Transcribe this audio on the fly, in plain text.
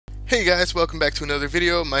Hey guys, welcome back to another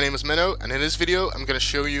video. My name is Menno, and in this video I'm going to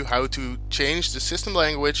show you how to change the system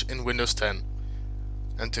language in Windows 10.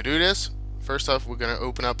 And to do this, first off we're going to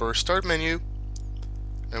open up our start menu,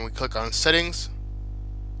 and we click on settings.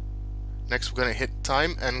 Next we're going to hit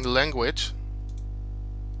time and language.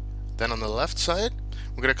 Then on the left side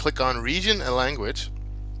we're going to click on region and language.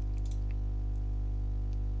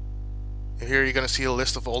 And here you're going to see a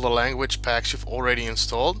list of all the language packs you've already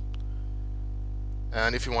installed.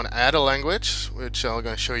 And if you want to add a language, which I'm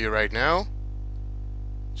going to show you right now,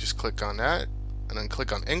 just click on that and then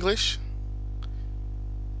click on English.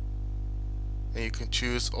 And you can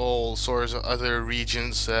choose all sorts of other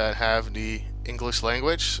regions that have the English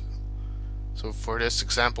language. So for this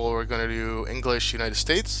example we're going to do English United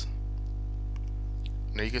States.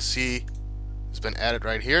 Now you can see it's been added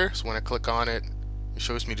right here. So when I click on it, it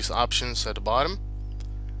shows me these options at the bottom.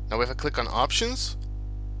 Now if I click on options,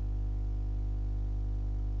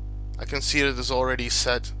 I can see that it's already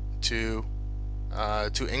set to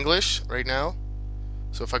English right now.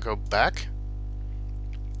 So if I go back,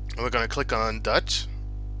 and we're going to click on Dutch.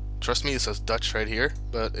 Trust me, it says Dutch right here,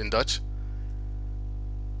 but in Dutch.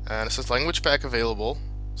 And it says language pack available.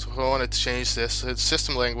 So if I wanted to change this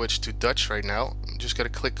system language to Dutch right now, I'm just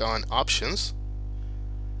going to click on options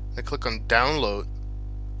and click on download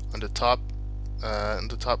on the top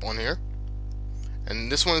one here.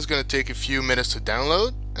 And this one is going to take a few minutes to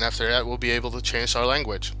download, and after that we'll be able to change our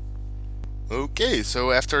language. Okay,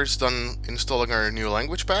 so after it's done installing our new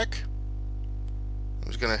language pack, I'm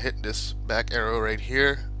just going to hit this back arrow right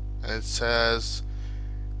here, and it says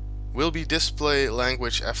will be display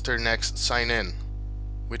language after next sign in,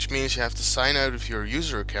 which means you have to sign out of your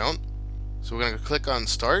user account. So we're going to click on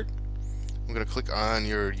start, we're going to click on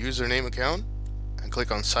your username account and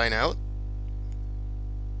click on sign out.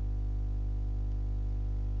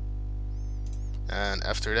 And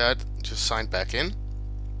after that, just sign back in.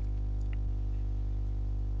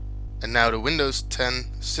 And now the Windows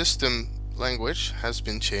 10 system language has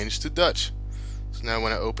been changed to Dutch. So now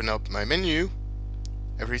when I open up my menu,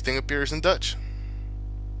 everything appears in Dutch.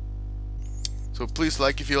 So please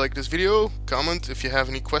like if you like this video, comment if you have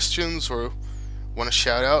any questions or want to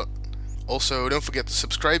shout out. Also, don't forget to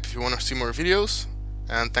subscribe if you want to see more videos.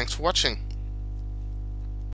 And thanks for watching.